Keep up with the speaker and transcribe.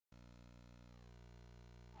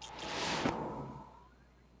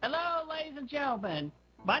and gentlemen,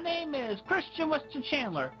 my name is Christian Weston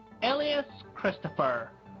Chandler, alias Christopher,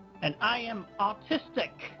 and I am autistic.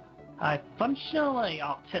 I'm functionally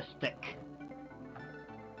autistic.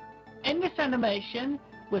 In this animation,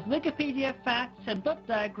 with Wikipedia facts and book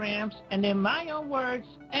diagrams, and in my own words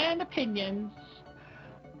and opinions,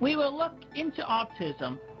 we will look into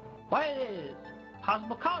autism, what it is,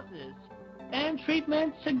 possible causes, and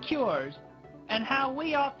treatments and cures, and how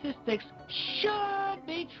we autistics should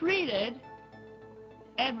be treated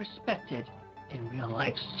and respected in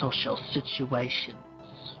real-life social situations.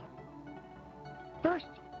 First,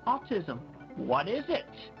 autism. What is it?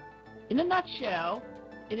 In a nutshell,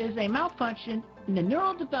 it is a malfunction in the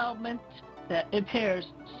neural development that impairs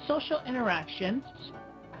social interactions,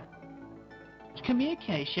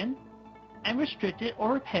 communication, and restricted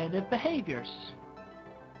or repetitive behaviors.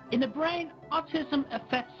 In the brain, autism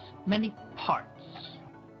affects many parts.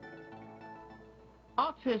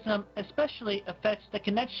 Autism especially affects the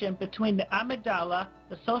connection between the amygdala,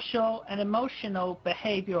 the social and emotional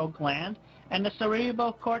behavioral gland, and the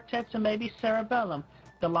cerebral cortex and maybe cerebellum,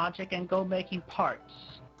 the logic and goal-making parts.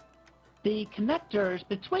 The connectors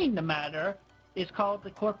between the matter is called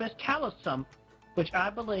the corpus callosum, which I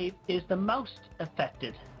believe is the most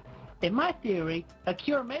affected. In my theory, a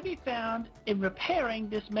cure may be found in repairing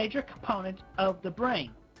this major component of the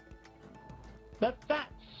brain. But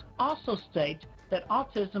facts also state that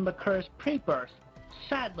autism occurs pre-birth,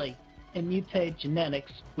 sadly, in mutated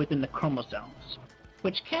genetics within the chromosomes,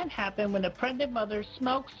 which can happen when a pregnant mother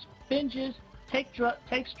smokes, binges,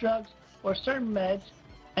 takes drugs or certain meds,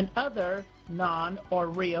 and other non or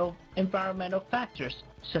real environmental factors,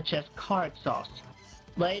 such as car exhaust.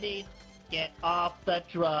 Ladies, get off the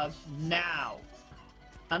drugs now.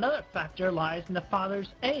 Another factor lies in the father's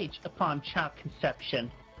age upon child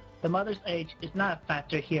conception. The mother's age is not a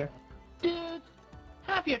factor here. Dudes,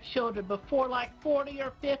 have your children before like 40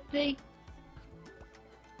 or 50.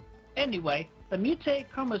 Anyway, the mutated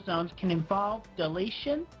chromosomes can involve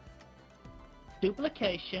deletion,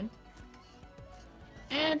 duplication,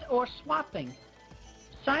 and or swapping.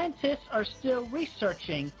 Scientists are still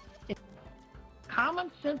researching.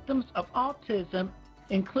 Common symptoms of autism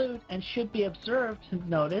include and should be observed to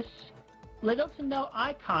notice little to no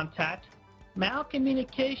eye contact,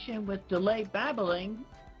 malcommunication with delayed babbling,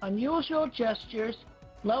 unusual gestures,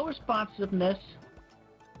 low responsiveness.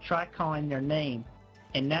 Try calling their name.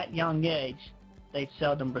 In that young age, they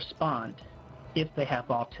seldom respond if they have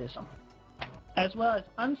autism, as well as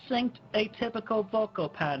unsynced atypical vocal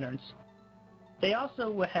patterns. They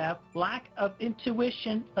also will have lack of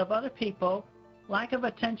intuition of other people, lack of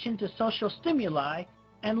attention to social stimuli,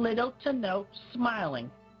 and little to no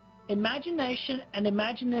smiling. Imagination and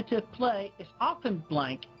imaginative play is often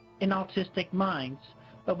blank in autistic minds,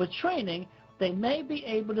 but with training, they may be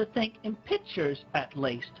able to think in pictures at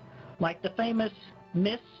least, like the famous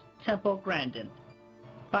Miss Temple Grandin.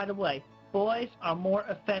 By the way, boys are more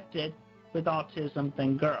affected with autism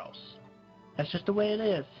than girls. That's just the way it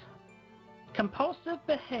is. Compulsive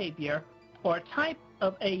behavior, or a type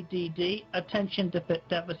of ADD, attention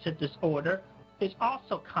deficit disorder, is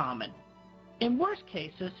also common. In worst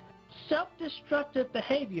cases, self-destructive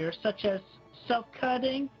behavior such as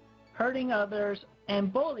self-cutting, hurting others,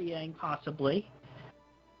 and bullying possibly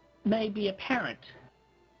may be apparent.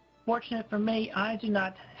 Fortunate for me, I do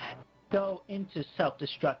not go into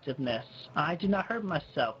self-destructiveness. I do not hurt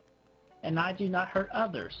myself, and I do not hurt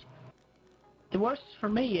others. The worst for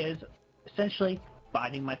me is essentially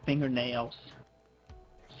biting my fingernails.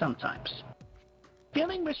 Sometimes.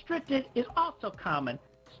 Feeling restricted is also common,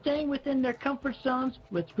 staying within their comfort zones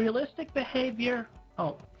with ritualistic behavior,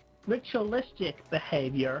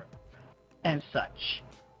 and such.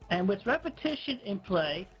 And with repetition in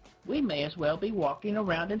play, we may as well be walking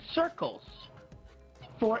around in circles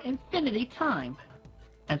for infinity time,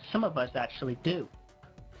 and some of us actually do.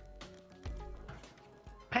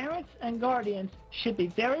 Parents and guardians should be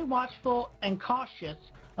very watchful and cautious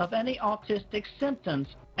of any autistic symptoms,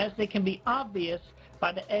 as they can be obvious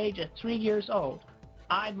by the age of 3 years old.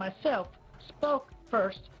 I myself spoke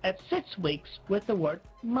first at 6 weeks with the word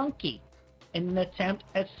monkey in an attempt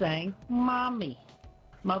at saying mommy.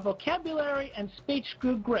 My vocabulary and speech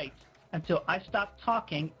grew great until I stopped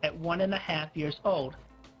talking at 1.5 years old,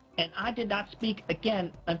 and I did not speak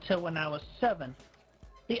again until when I was 7.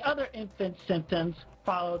 The other infant symptoms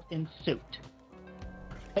followed in suit.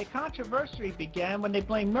 A controversy began when they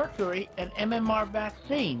blamed mercury and MMR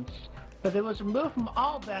vaccines, but it was removed from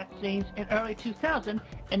all vaccines in early 2000,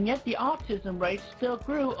 and yet the autism rate still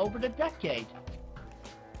grew over the decade.